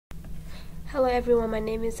Hello everyone, my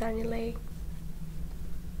name is ZarNay.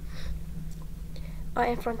 I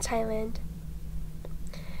am from Thailand.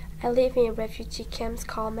 I live in a refugee camp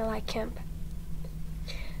called Malai Camp.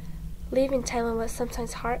 Living in Thailand was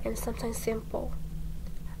sometimes hard and sometimes simple.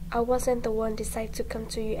 I wasn't the one decided to come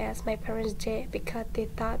to US. My parents did because they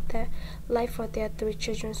thought that life for their 3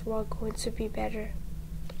 children was going to be better.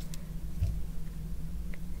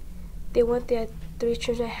 They want their 3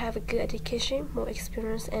 children to have a good education, more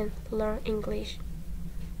experience, and learn English.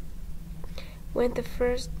 When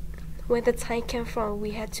the time came from,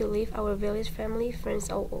 we had to leave our village, family,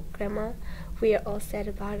 friends, or grandma. We are all sad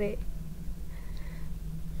about it.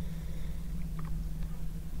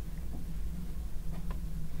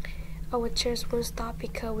 Our church won't stop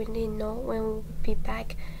because we didn't know when we would be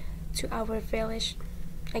back to our village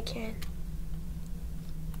again.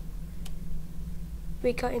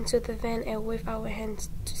 We got into the van and waved our hands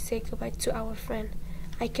to say goodbye to our friend.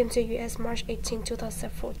 I came to US March 18,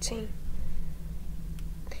 2014.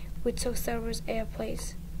 We took several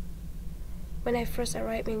airplanes. When I first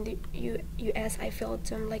arrived in the US, I felt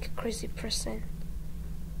dumb, like a crazy person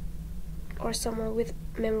or someone with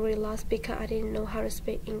memory loss because I didn't know how to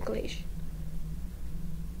speak English.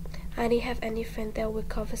 I didn't have any friend that would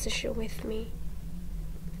conversation with me.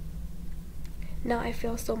 Now I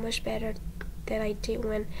feel so much better than I did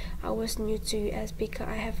when I was new to US because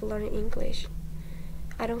I have learned English.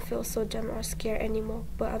 I don't feel so dumb or scared anymore,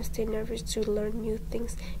 but I'm still nervous to learn new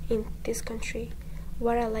things in this country.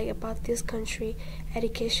 What I like about this country: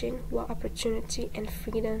 education, work opportunity, and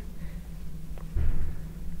freedom.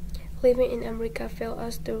 Living in America failed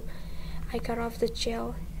us through. I got off the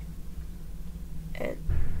jail and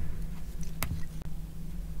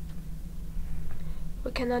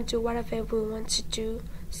we cannot do whatever we want to do,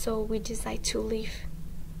 so we decide to leave.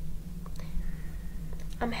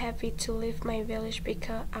 I'm happy to leave my village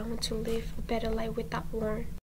because I want to live a better life without war.